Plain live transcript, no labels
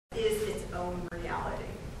own reality.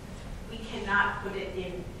 We cannot put it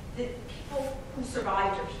in the people who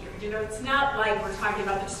survived are here. You know, it's not like we're talking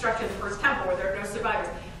about the destruction of the first temple where there are no survivors.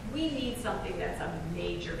 We need something that's a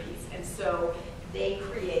major piece. And so they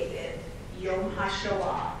created Yom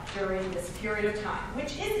HaShoah during this period of time,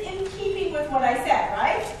 which is in keeping with what I said,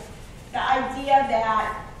 right? The idea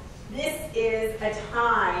that this is a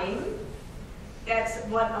time that's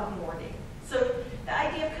one of mourning. So the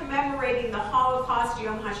idea of commemorating the Holocaust,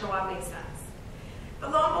 Yom HaShoah, makes sense.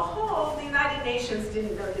 But lo and behold, the United Nations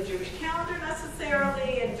didn't know the Jewish calendar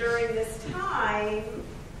necessarily, and during this time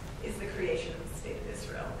is the creation of the State of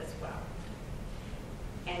Israel as well.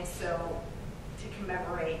 And so to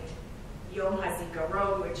commemorate Yom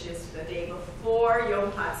HaZikaron, which is the day before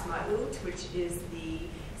Yom HaAtzmaut, which is the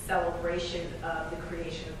celebration of the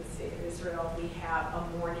creation of the State of Israel, we have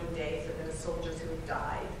a mourning day for the soldiers who have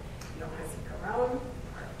died. Yom HaZikaron,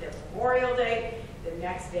 their Memorial Day. The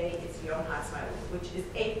next day is Yom HaAtzmaut, which is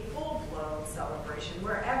a full-blown celebration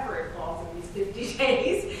wherever it falls in these 50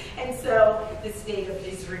 days. And so the State of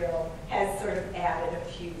Israel has sort of added a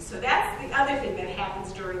few. So that's the other thing that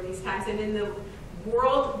happens during these times. And in the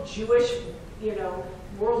world Jewish,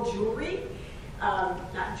 world jewelry,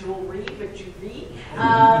 not jewelry, but jewelry,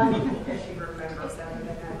 if you remember Saturday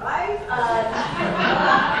Night Live.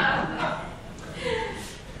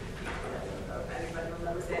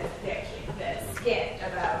 That skit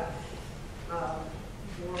about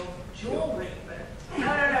world jewelry, but no,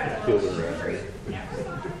 jewelry.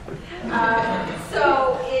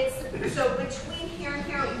 So between here and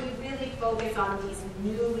here, we really focus on these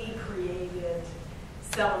newly created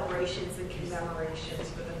celebrations and commemorations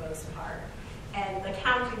for the most part. And the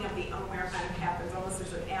counting of the Omer kind of happens almost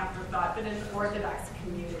as an afterthought, but in the Orthodox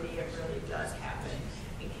community, it really does happen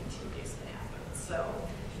and continues to happen. So.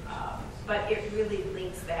 But it really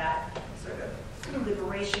links that sort of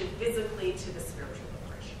liberation physically to the spiritual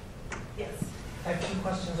liberation. Yes? I have two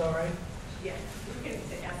questions, all right? Yes. You're going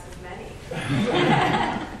to ask as many.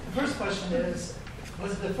 The first question is,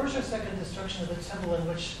 was it the first or second destruction of the temple in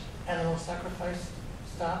which animal sacrifice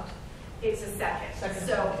stopped? It's a second.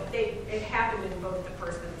 So it happened in both the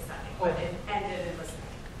first and the second, but it ended in the second.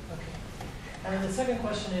 Okay. And then the second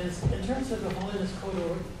question is, in terms of the holiness code,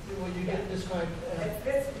 or what you get described.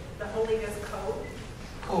 The holiness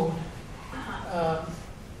code. Are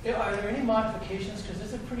there any modifications? Because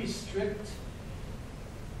there's a pretty strict,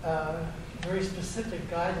 very specific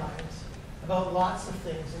guidelines about lots of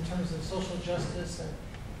things in terms of social justice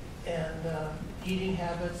and eating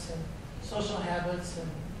habits and social habits.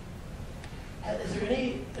 And is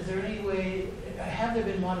there any way? Have there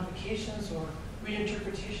been modifications or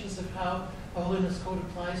reinterpretations of how a holiness code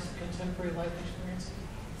applies to contemporary life experiences?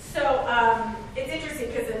 So it's interesting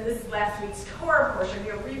because in this last week's Torah portion,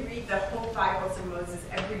 we reread the whole 5 books of Moses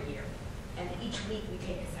every year. And each week we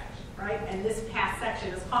take a section, right? And this past section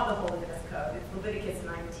is called the Holiness Code. It's Leviticus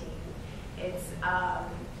 19.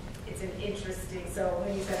 It's an interesting, so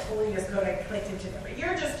when you said Holiness Code, I clicked into it. But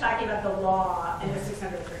you're just talking about the law and the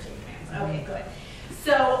 613 commands. Okay, good.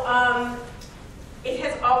 So it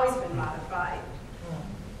has always been modified.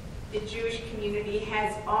 The Jewish community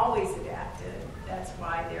has always adapted. That's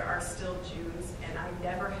why there are still Jews, and I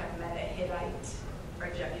never have met a Hittite or a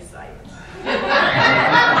Jebusite.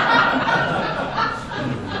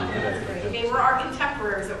 They were our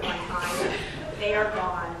contemporaries at one time. They are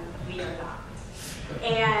gone. We are not.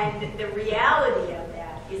 And the reality of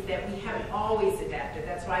that is that we have always adapted.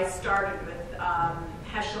 That's why I started with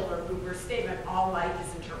Heschel or Buber's statement, all life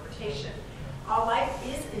is interpretation. All life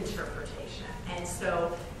is interpretation. And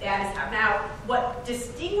so that is how. Now, what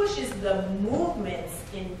distinguishes the movements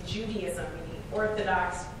in Judaism, meaning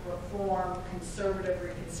Orthodox, Reform, Conservative,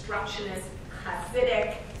 Reconstructionist,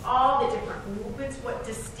 Hasidic, all the different movements, what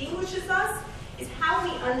distinguishes us is how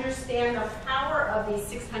we understand the power of these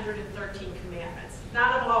 613 commandments,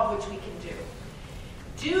 not of all of which we can do.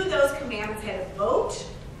 Do those commandments have a vote,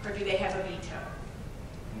 or do they have a veto?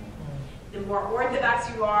 The more Orthodox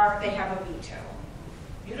you are, they have a veto.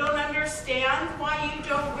 You don't understand why you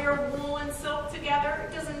don't wear wool and silk together?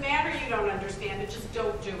 It doesn't matter you don't understand it, just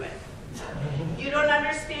don't do it. You don't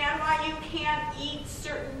understand why you can't eat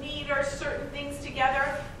certain meat or certain things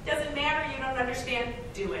together? It doesn't matter you don't understand,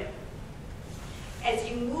 do it. As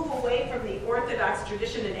you move away from the Orthodox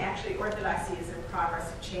tradition, and actually Orthodoxy is in progress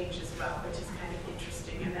of change as well, which is kind of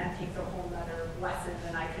interesting, and that takes a whole other lesson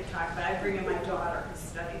than I could talk about. I bring in my daughter who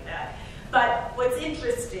studied that. But what's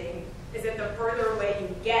interesting is that the further away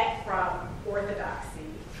you get from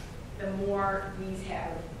Orthodoxy, the more these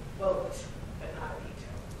have vote, but not a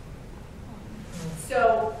veto.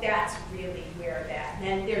 So that's really where that, and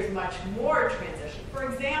then there's much more transition. For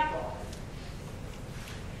example,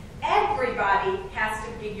 everybody has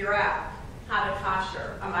to figure out how to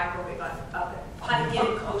kosher a microwave oven, how to get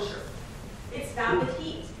it kosher. It's not with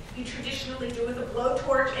heat. You traditionally do with a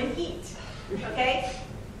blowtorch and heat, okay?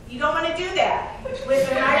 You don't want to do that with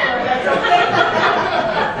a microwave. That's okay.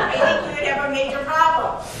 I think you would have a major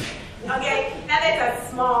problem. Okay, now that's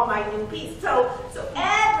a small, minute piece. So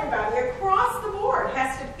everybody across the board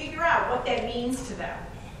has to figure out what that means to them,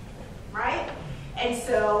 right? And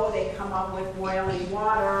so they come up with boiling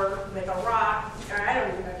water, like a rock, or I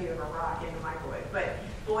don't even know if you have a rock in the microwave, but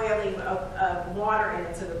boiling of water in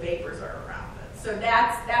it so the vapors are around it. So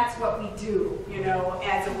that's what we do, you know,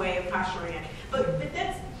 as a way of koshering it. But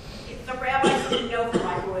that's, the rabbis didn't know for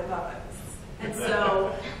microwave ovens. And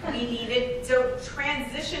so we needed to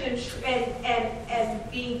transition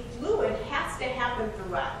and being fluid has to happen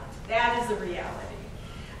throughout. That is a reality.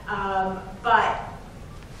 But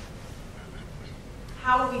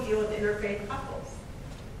how do we deal with interfaith couples?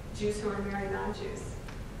 Jews who are married, non-Jews.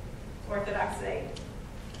 Orthodox say,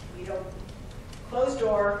 we don't, closed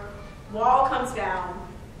door, wall comes down,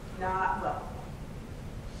 not welcome.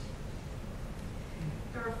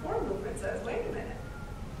 The Reform movement says, wait a minute.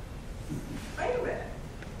 Wait a minute.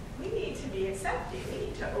 We need to be accepting. We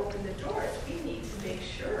need to open the doors. We need to make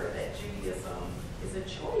sure that Judaism is a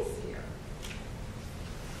choice here.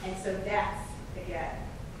 And so that's, again,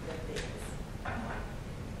 where things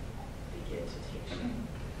begin to take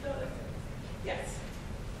shape. Yes?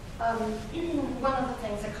 One of the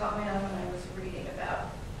things that caught my eye when I was reading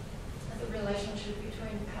about the relationship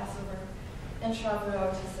between Passover and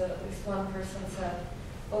Shavuot is that at least one person said,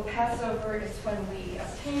 well, Passover is when we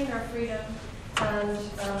obtain our freedom, and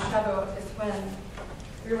Shavuot is when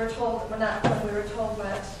we were told, well, not when we were told,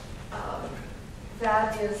 but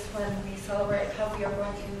that is when we celebrate how we are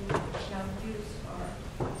going to use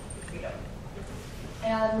our freedom.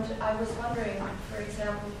 And I was wondering, for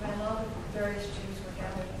example, when all the various Jews were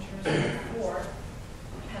gathered in Jerusalem before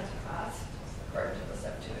Pentecost, according to the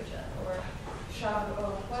Septuagint, or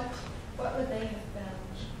Shavuot, what would they have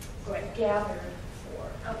been gathered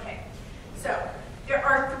for? Okay, so there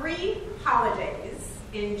are 3 holidays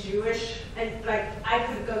in Jewish, and like I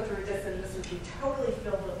could go through this, and this would be totally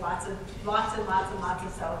filled with lots and lots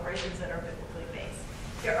of celebrations that are biblically based.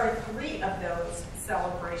 There are 3 of those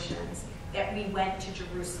celebrations that we went to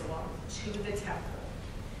Jerusalem, to the temple: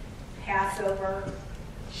 Passover,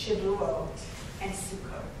 Shavuot, and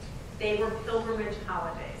Sukkot. They were pilgrimage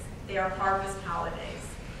holidays. They are harvest holidays.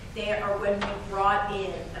 They are when we brought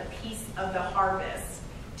in a piece of the harvest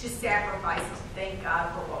to sacrifice to thank God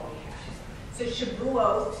for what we have. So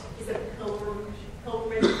Shavuot is a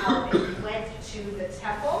pilgrimage holiday. We went to the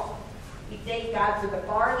temple. We thank God for the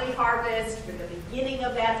barley harvest, for the beginning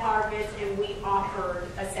of that harvest, and we offered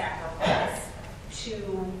a sacrifice to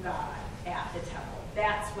God at the temple.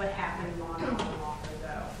 That's what happened long ago.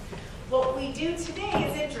 What we do today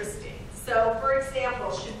is interesting. So, for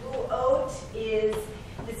example, Shavuot is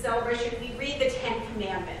the celebration. We read the 10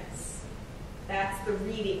 Commandments. That's the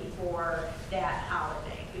reading for that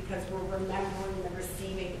holiday, because we're remembering the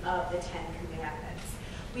receiving of the 10 Commandments.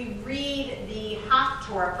 We read the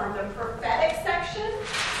Torah from the prophetic section.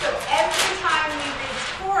 So every time we read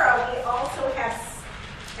Torah, we also have,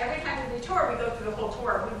 every time we read Torah, we go through the whole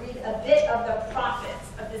Torah. We read a bit of the prophets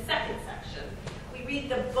of the second section. We read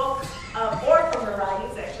the book of, or from the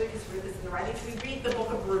writings, actually, because Ruth is in the writings, we read the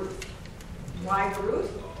book of Ruth. Why Ruth?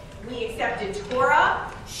 We accepted Torah.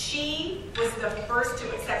 She was the first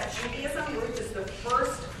to accept Judaism. Ruth is the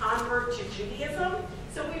first convert to Judaism.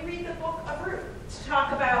 So we read the book of Ruth to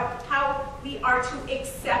talk about how we are to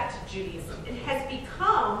accept Judaism. It has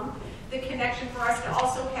become the connection for us to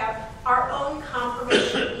also have our own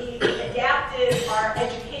confirmation. We adapted our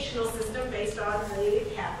educational system based on the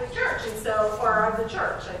Catholic Church, and so, or the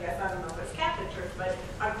church, I guess, I don't know if it's Catholic Church, but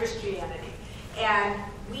on Christianity. And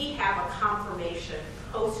we have a confirmation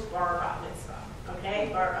post-Bar Bat Mitzvah, okay?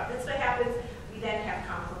 Bar Bat Mitzvah happens, we then have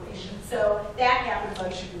confirmation. So that happens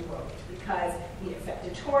on Shavuot, because we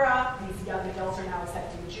accepted Torah, these young adults are now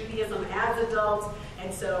accepting Judaism as adults,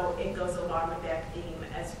 and so it goes along with that theme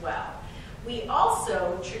as well. We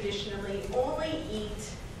also traditionally only eat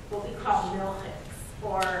what we call milchiks,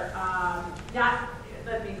 or not,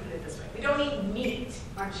 let me put it this way, we don't eat meat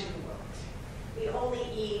on Shavuot. We only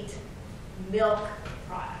eat milk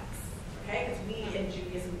products. Okay, because we in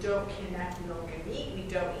Judaism don't connect milk and meat. We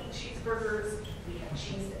don't eat cheeseburgers. We have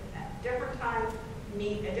cheese at a different time,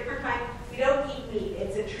 meat at a different time. We don't eat meat.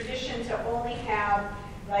 It's a tradition to only have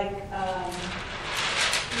like,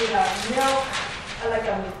 milk, like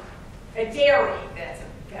a dairy. That's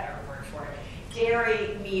a better word for it.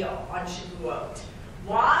 Dairy meal on Shavuot.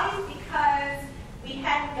 Why? Because we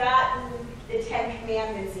hadn't gotten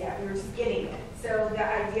Commandments yet. We were just getting it. So the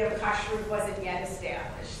idea of kashrut wasn't yet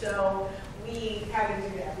established. So we had to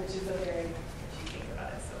do that, which is a very, if you think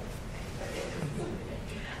about it, so.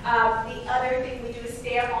 The other thing we do is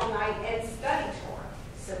stay up all night and study Torah.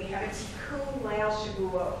 So we have a Tikkun Leil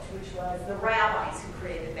Shavuot, which was the rabbis who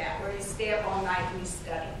created that, where you stay up all night and you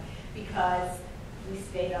study. Because we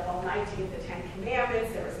stayed up all night to get the 10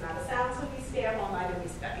 Commandments. There was not a sound, so we stay up all night and we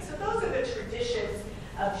study. So those are the traditions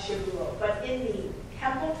of Shavuot. But in the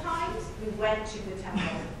temple times, we went to the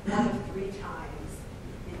temple 1 of 3 times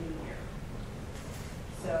in the year.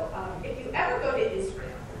 So if you ever go to Israel,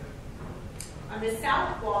 on the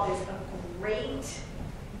south wall there's a great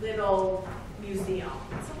little museum.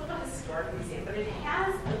 It's a little historic museum, but it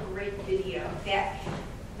has a great video that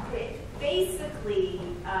basically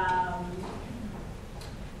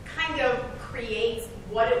kind of creates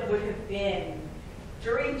what it would have been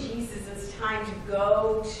during Jesus' time to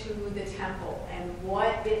go to the temple and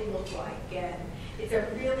what it looked like. And it's a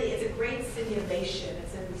great simulation.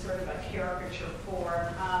 It's in sort of a caricature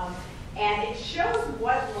form. And it shows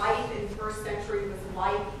what life in first century was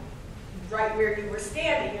like right where you were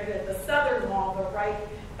standing, at the southern wall, but right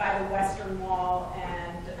by the western wall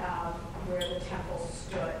and where the temple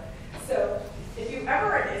stood. So if you're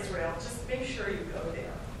ever in Israel, just make sure you go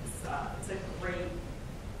there. It's a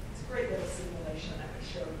great little simulation that would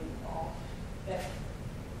show you all that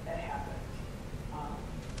happened.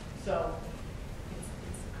 So it's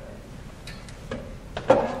good.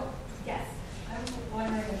 Yes? I'm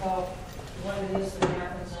wondering about what it is that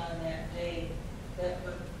happens on that day that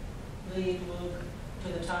would lead Luke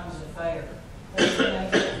to the tongues of fire.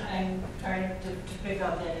 I'm trying to pick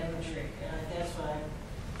out that imagery, and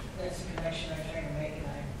that's the connection I'm trying to make, and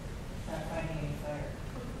I'm not finding any fire.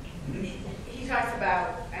 He talks about,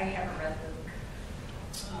 I haven't read Luke.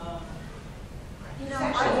 I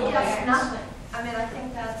think that's nothing. I mean, I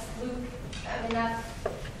think that's Luke. I mean, that's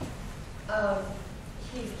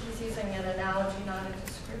he's using an analogy, not a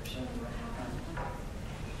description of what happened.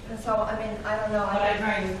 And so, I mean, I don't know. But I'm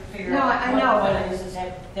trying to figure out what it is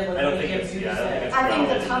that would I don't make think him it's, use yeah, that. I think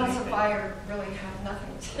the tongues of fire really have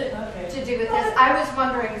nothing to do with this. I was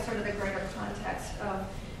wondering sort of the greater context of,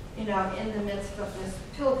 in the midst of this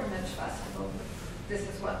pilgrimage festival, this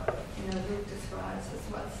is what, Luke describes as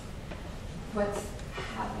what's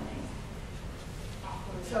happening.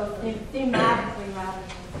 So thematically rather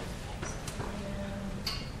than.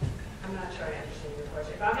 I'm not sure I understand your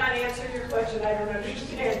question. If I'm not answering your question, I don't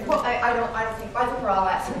understand. Well, I think we're all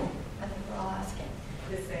asking. I think we're all asking.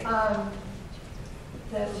 The same.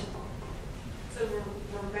 So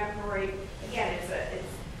remembering, again, it's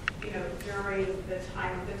during the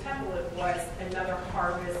time of the temple, it was another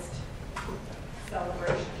harvest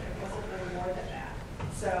celebration. It wasn't really more than that.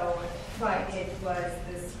 So it was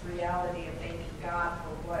this reality of thanking God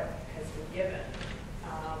for what has been given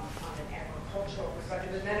on an agricultural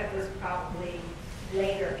perspective, and then it was probably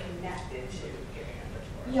later connected to giving of the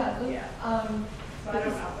Torah. Yeah, Luke, so I don't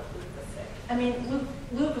know what Luke was saying. I mean,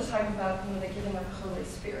 Luke was talking about the giving of the Holy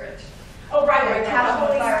Spirit. Oh, right. The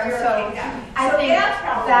Holy Spirit. So I think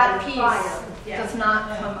that piece does not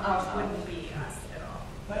come up. Wouldn't be us at all.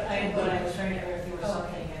 But I was trying to figure if there was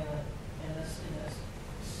something in this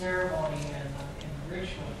ceremony and in the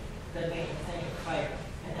ritual that made me think of fire,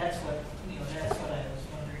 and that's what I was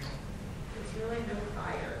wondering. There's really no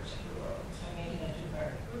fire to I'm making it too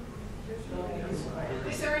hard.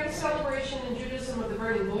 Is there any celebration in Judaism of the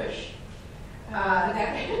burning bush?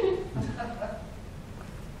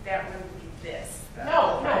 that wouldn't be this.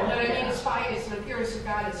 No, but I mean, it's fire. It's an appearance of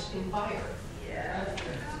God is in fire. Yeah.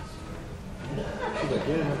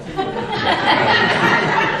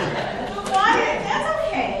 That's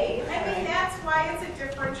okay. I mean, that's why it's a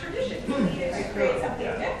different tradition. You needed to create something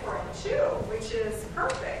different too, which is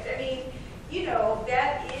perfect. I mean,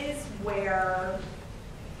 that is where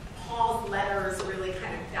Paul's letters really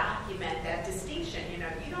kind of document that distinction. You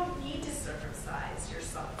don't need to circumcise your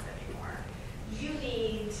sons anymore. You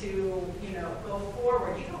need to, go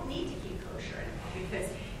forward. You don't need to keep kosher anymore because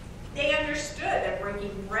they understood that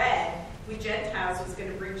breaking bread with Gentiles was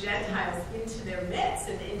going to bring Gentiles into their midst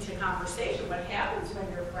and into conversation. What happens when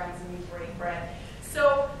you're friends and you break bread?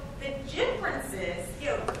 So the difference is,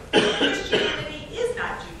 Christianity is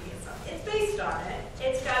not Judaism. It's based on it.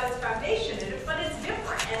 It's got its foundation in it, but it's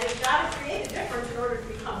different. And it's got to create a difference in order to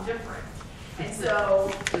become different. And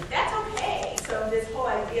so that's okay. So this whole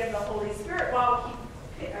idea of the Holy Spirit,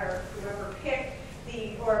 whoever picked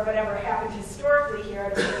or whatever happened historically here,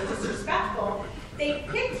 I'm being disrespectful, they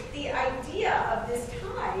picked the idea of this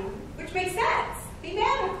time, which makes sense,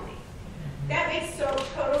 thematically. That makes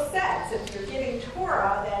total sense. If you're giving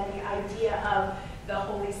Torah, then the idea of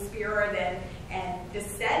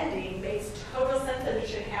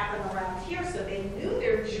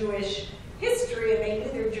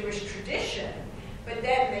But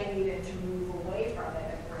then they needed to move away from it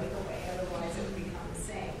and break away, otherwise it would become the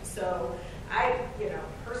same. So I,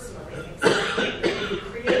 personally think he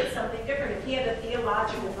created something different. If he had a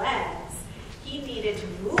theological lens, he needed to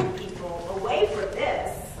move people away from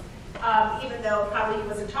this, even though probably he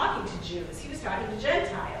wasn't talking to Jews. He was talking to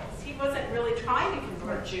Gentiles. He wasn't really trying to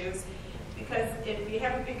convert Jews, because if you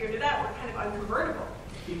haven't figured it out, we're kind of unconvertible.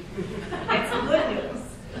 It's good news.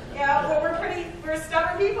 Well, we're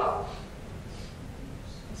stubborn people.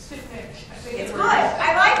 It's good.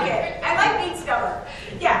 I like it. I like being stubborn.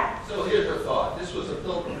 Yeah. So here's a thought. This was a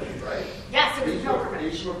pilgrimage, right? Yes, it was a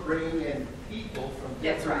pilgrimage. These were bringing in people from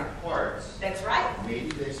different parts. That's right. Maybe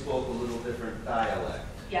they spoke a little different dialect.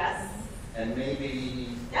 Yes. And maybe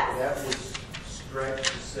Yes. that was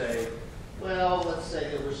stretched to say, well, let's say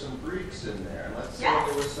there were some Greeks in there, and let's say Yes.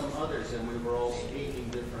 there were some others, and we were all speaking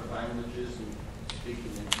different languages and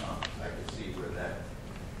speaking in tongues. I could see where that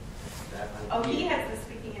would be. He has the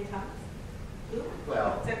speaking in tongues? Ooh.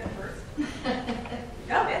 Well, Is that the first?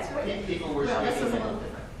 No, that's good. people were Well, this speaking is a in little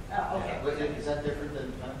different. Oh, okay. Yeah, but is that different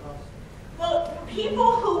than Pentecost? Well,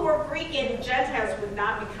 people who were Greek and Gentiles would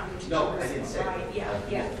not be coming to No, Jerusalem. I didn't say right?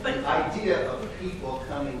 that. Yeah. But The idea of people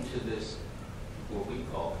coming to this, what we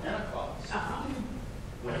call Pentecost,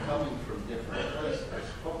 were coming from different places.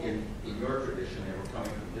 In your tradition, they were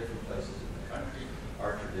coming from different places in the country.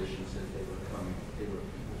 Our tradition said they were people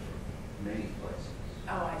from many places.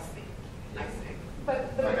 Oh, I see.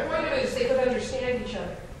 But the point of it is they could understand each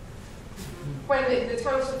other. When the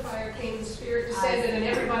tongues of fire came, the Spirit descended, and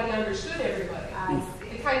everybody understood everybody. I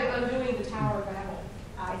see. It kind of undoing the Tower of Babel.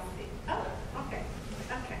 I see. Oh, okay.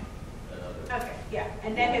 Another. Okay, yeah.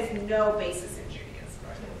 And that has no basis in Judaism.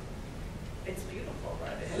 It's beautiful,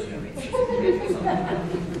 but it has no basis in Judaism.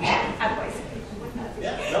 Otherwise,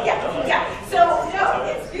 yeah. So, no,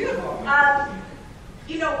 it's beautiful.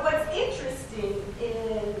 What's interesting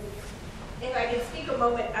is, if I can speak a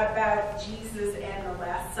moment about Jesus and the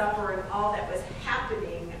Last Supper and all that was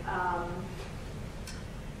happening,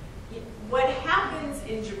 what happens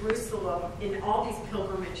in Jerusalem in all these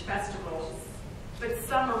pilgrimage festivals, but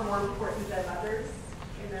some are more important than others.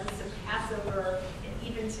 So Passover, and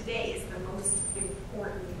even today, is the most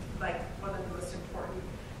important, like one of the most important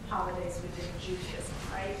holidays within Judaism,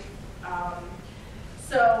 right?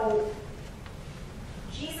 So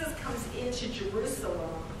Jesus comes into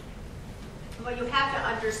Jerusalem. Well, you have to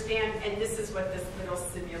understand, and this is what this little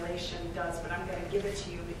simulation does, but I'm going to give it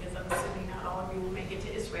to you because I'm assuming not all of you will make it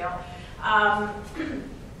to Israel,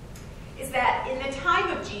 is that in the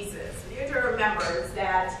time of Jesus, you have to remember is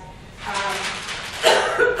that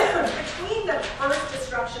between the first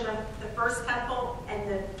destruction of the first temple and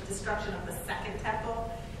the destruction of the second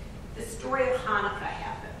temple, the story of Hanukkah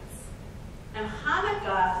happens. And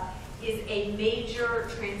Hanukkah is a major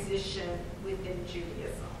transition within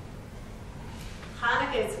Judaism.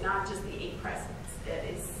 Hanukkah is not just the 8 presents that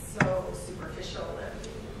is so superficial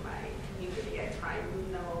in my community. I try and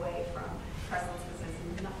move them away from presents because it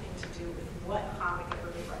has nothing to do with what Hanukkah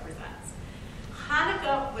really represents.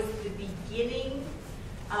 Hanukkah was the beginning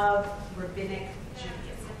of rabbinic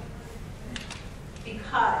Judaism.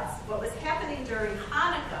 Because what was happening during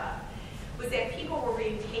Hanukkah was that people were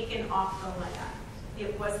being taken off the land.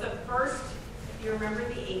 It was the first, if you remember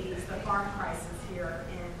the 80s, the farm crisis here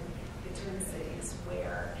in the Twin Cities,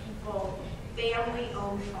 where people,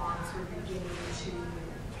 family-owned farms were beginning to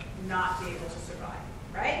not be able to survive,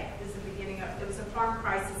 right? It was the beginning of, it was a farm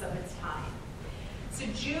crisis of its time. So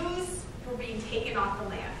Jews were being taken off the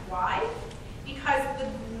land. Why? Because the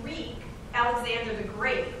Greek, Alexander the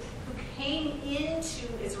Great, who came into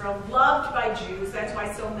Israel, loved by Jews, that's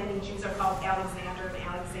why so many Jews are called Alexander and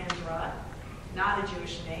Alexandra, not a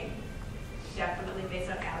Jewish name, definitely based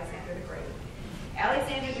on Alexander the Great.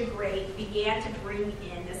 Alexander the Great began to bring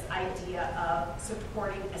in this idea of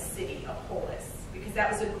supporting a city, a polis, because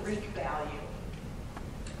that was a Greek value.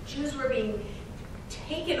 Jews were being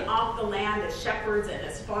taken off the land as shepherds and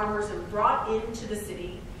as farmers and brought into the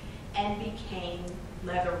city and became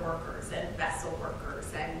leather workers and vessel workers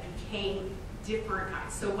and became different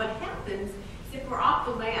kinds. So what happens is if we're off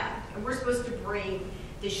the land and we're supposed to bring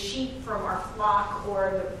the sheep from our flock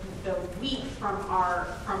or the wheat from our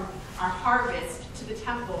harvest to the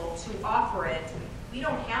temple to offer it, we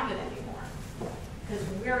don't have it anymore because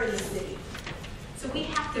we're in the city. So we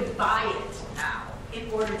have to buy it now in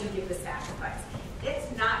order to give the sacrifice.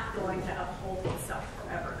 It's not going to uphold itself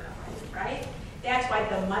forever now, right? That's why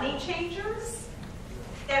the money changers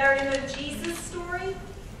that are in the Jesus story,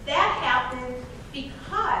 that happened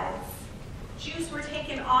because Jews were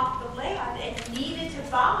taken off the land and needed to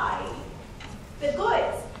buy the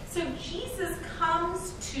goods. So Jesus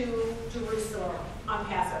comes to Jerusalem on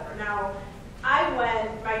Passover. Now,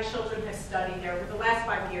 my children have studied there. For the last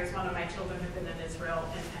 5 years, one of my children have been in Israel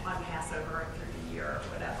on Passover and through the year or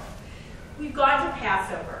whatever. We've gone to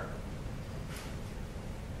Passover.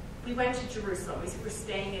 We went to Jerusalem. We were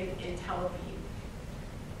staying in Tel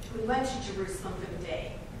Aviv. We went to Jerusalem for the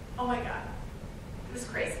day. Oh my God, it was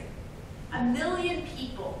crazy. 1 million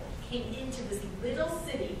people came into this little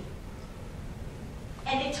city,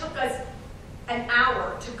 and it took us an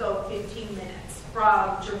hour to go 15 minutes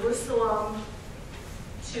from Jerusalem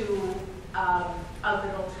to a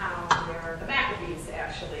little town where the Maccabees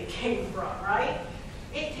actually came from, right?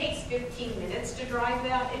 It takes 15 minutes to drive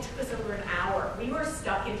that. It took us over an hour. We were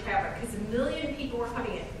stuck in traffic because 1 million people were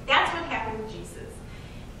coming in. That's what happened with Jesus.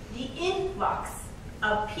 The influx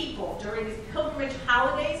of people during these pilgrimage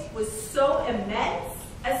holidays was so immense,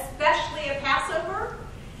 especially at Passover,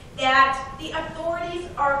 that the authorities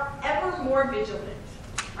are ever more vigilant,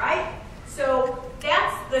 right? So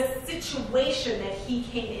that's the situation that he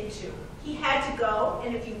came into. He had to go,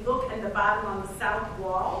 and if you look at the bottom on the south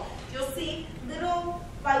wall, you'll see little,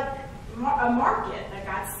 like, a market that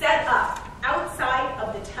got set up outside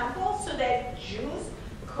of the temple so that Jews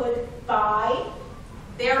could buy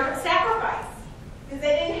their sacrifice, because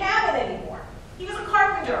they didn't have it anymore. He was a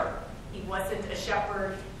carpenter. He wasn't a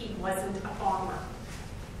shepherd. He wasn't a farmer.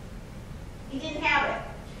 He didn't have it.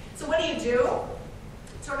 So what do?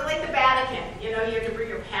 Sort of like the Vatican. You know, you have to bring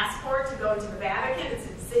your passport to go into the Vatican. It's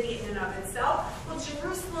a city in and of itself. Well,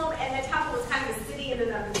 Jerusalem and the temple was kind of a city in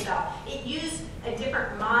and of itself. It used a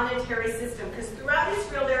different monetary system, because throughout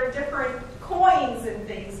Israel there are different coins and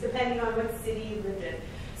things depending on what city you lived in.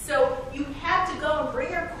 So you had to go and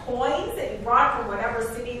bring your coins that you brought from whatever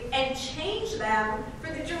city and change them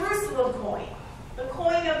for the Jerusalem coin, the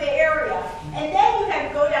coin of the area. And then you had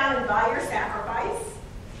to go down and buy your sacrifice,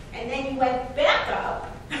 and then you went back up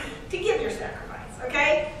to give your sacrifice,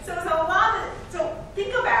 okay? So it's a lot of, so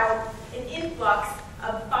think about an influx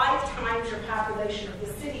of 5 times your population of the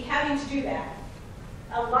city having to do that.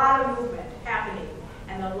 A lot of movement happening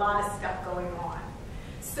and a lot of stuff going on.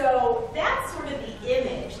 So that's sort of the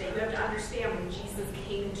image that you have to understand when Jesus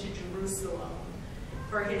came into Jerusalem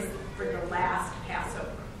for the last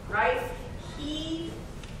Passover, right?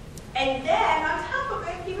 And then on top of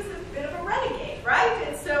it, he was a bit of a renegade, right?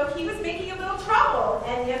 And so he was making a little trouble,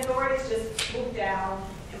 and the authorities just moved down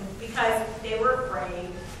because they were afraid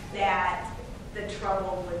that the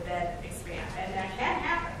trouble would then expand. And that can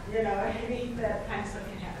happen, you know, I mean, that kind of stuff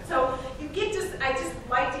can happen. So you get I just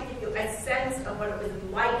like to give you a sense of what it was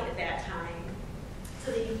like at that time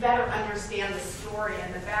so that you better understand the story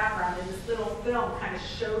and the background. And this little film kind of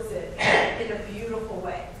shows it in a beautiful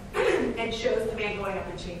way. And shows the man going up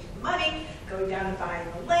and changing the money, going down and buying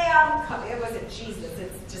the lamb. It wasn't Jesus,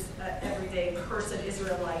 it's just an everyday person,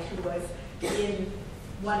 Israelite, who was in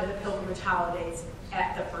one of the pilgrimage holidays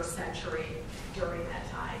at the 1st century during that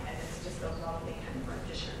time. And it's just a lovely kind of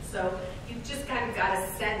rendition. So you've just kind of got a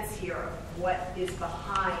sense here of what is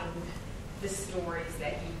behind the stories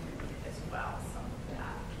that you read as well. Some of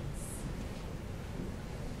that.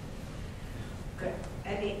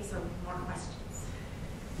 Good. Some more questions?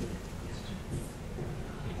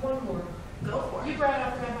 One more. Go for it. You brought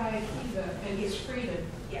up Rabbi Akiva and his freedom.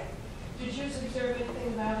 Yeah. Did you observe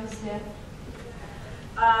anything about his death?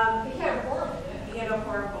 He He had a horrible death. had a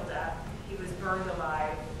horrible death. He was burned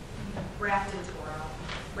alive, wrapped in a Torah,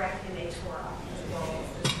 as well as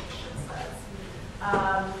the tradition says.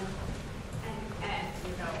 And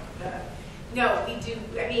you know, no, we do.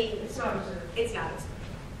 I mean, It's not observed. It's not observed.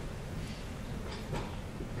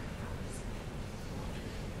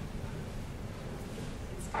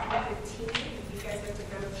 It's 15. You guys have to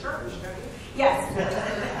go to church, don't you? Yes.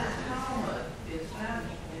 Talmud is that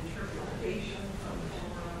interpretation of the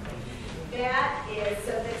Torah? That is,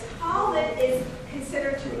 so the Talmud is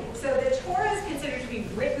considered to be, so the Torah is considered to be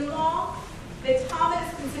written law. The Talmud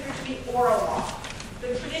is considered to be oral law.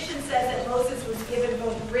 The tradition says that Moses was given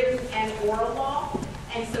both written and oral law,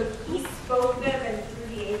 and so he spoke them, and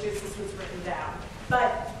through the ages this was written down.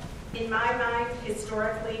 But in my mind,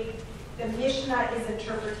 historically, the Mishnah is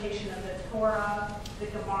interpretation of the Torah, the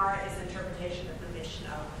Gemara is interpretation of the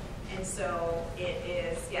Mishnah. And so it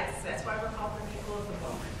is, yes, that's why we're called the people of the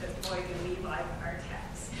book, because boy, do we like our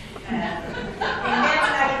text. And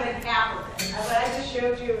that's not even half of it. What I just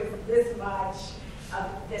showed you is this much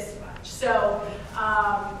of this much. So,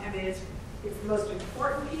 I mean, it's the most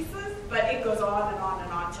important pieces, but it goes on and on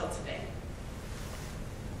and on till today.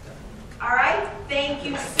 All right, thank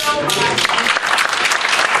you so much.